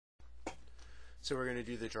So we're going to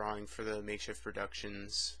do the drawing for the Makeshift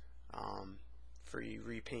Productions free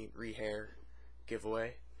Repaint Rehair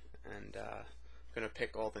giveaway, and I'm going to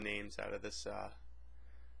pick all the names out of this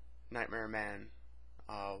Nightmare Man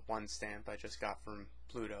one stamp I just got from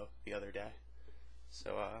Pluto the other day.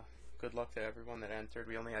 So good luck to everyone that entered.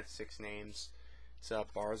 We only had 6 names. It's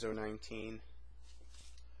Barzo 19,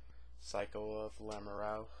 Psycho of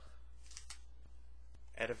Lamoureux,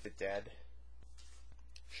 Ed of the Dead,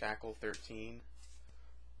 Shackle 13,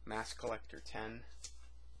 Mask Collector 10,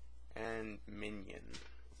 and Minion.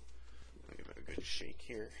 I'll give it a good shake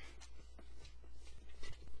here.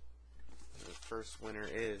 The first winner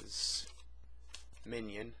is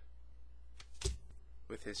Minion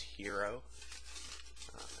with his hero.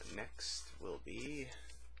 Next will be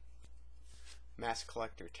Mask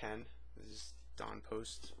Collector 10. This is Dawn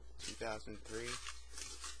Post 2003.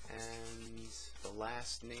 And the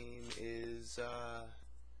last name is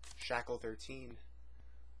Shackle 13,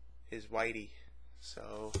 his Whitey.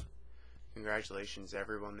 So congratulations to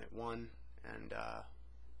everyone that won, and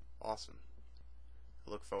awesome.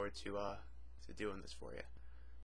 I look forward to doing this for you.